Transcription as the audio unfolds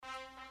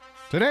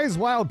Today's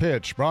Wild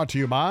Pitch brought to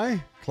you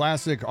by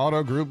Classic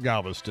Auto Group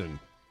Galveston.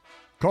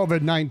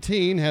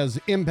 COVID-19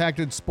 has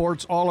impacted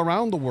sports all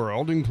around the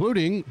world,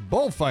 including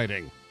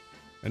bullfighting.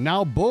 And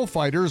now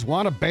bullfighters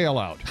want a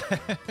bailout.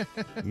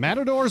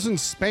 Matadors in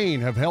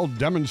Spain have held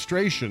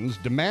demonstrations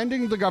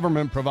demanding the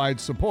government provide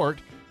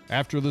support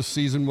after the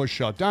season was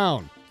shut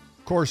down.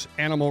 Of course,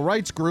 animal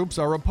rights groups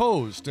are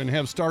opposed and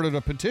have started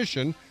a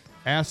petition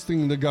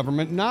asking the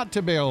government not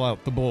to bail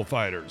out the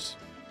bullfighters.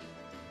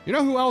 You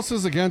know who else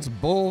is against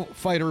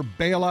bullfighter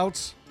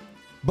bailouts?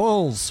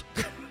 Bulls.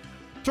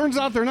 Turns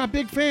out they're not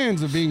big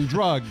fans of being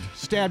drugged,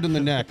 stabbed in the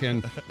neck,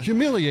 and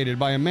humiliated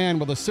by a man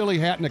with a silly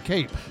hat and a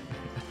cape.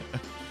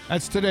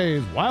 That's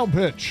today's Wild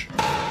Pitch.